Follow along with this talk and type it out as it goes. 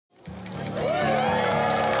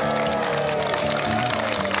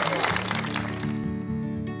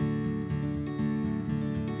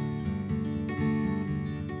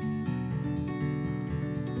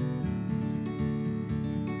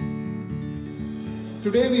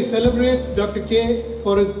Today we celebrate Dr. K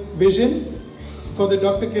for his vision for the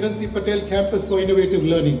Dr. Kiran C. Patel Campus for Innovative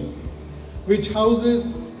Learning, which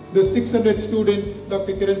houses the 600 student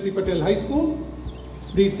Dr. Kiran C. Patel High School,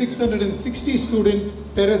 the 660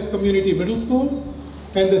 student Terrace Community Middle School,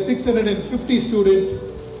 and the 650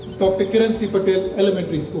 student Dr. Kiran C. Patel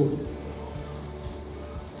Elementary School.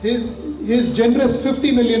 His generous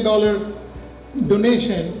 $50 million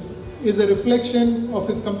donation is a reflection of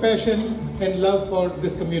his compassion and love for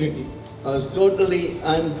this community. I was totally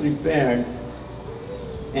unprepared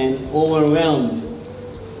and overwhelmed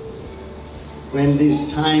when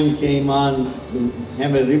this time came on to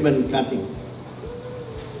have a ribbon cutting.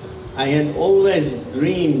 I had always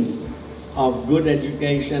dreamed of good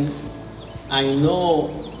education. I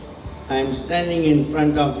know I'm standing in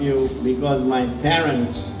front of you because my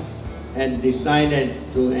parents had decided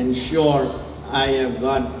to ensure I have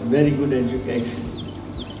got very good education.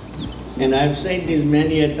 And I've said this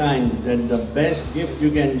many a times that the best gift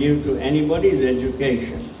you can give to anybody is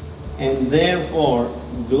education. And therefore,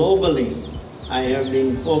 globally, I have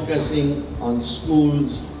been focusing on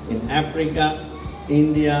schools in Africa,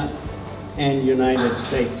 India, and United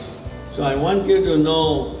States. So I want you to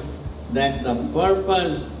know that the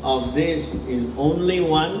purpose of this is only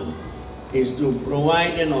one, is to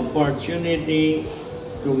provide an opportunity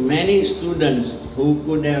to many students who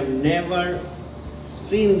could have never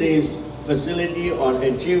seen this facility or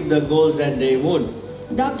achieved the goals that they would.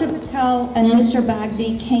 Dr. Patel and Mr.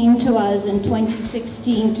 Bagdi came to us in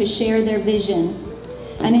 2016 to share their vision.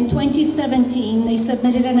 And in 2017, they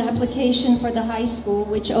submitted an application for the high school,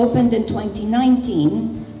 which opened in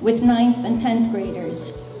 2019 with 9th and 10th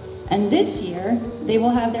graders. And this year, they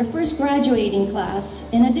will have their first graduating class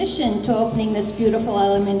in addition to opening this beautiful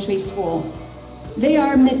elementary school. They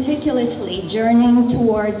are meticulously journeying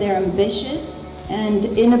toward their ambitious and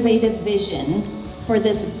innovative vision for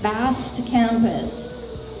this vast campus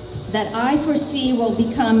that I foresee will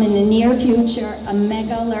become in the near future a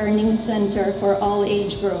mega learning center for all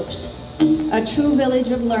age groups. A true village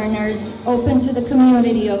of learners open to the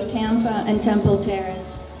community of Tampa and Temple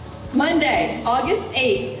Terrace. Monday, August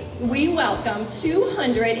 8th, we welcome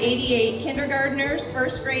 288 kindergartners,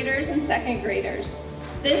 first graders, and second graders.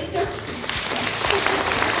 The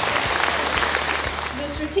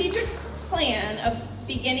strategic plan of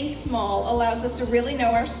beginning small allows us to really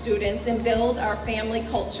know our students and build our family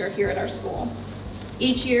culture here at our school.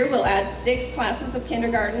 Each year we'll add 6 classes of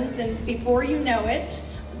kindergartens, and before you know it,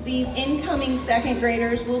 these incoming second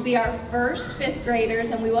graders will be our first 5th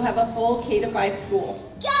graders, and we will have a full K-5 school.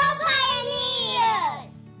 Go!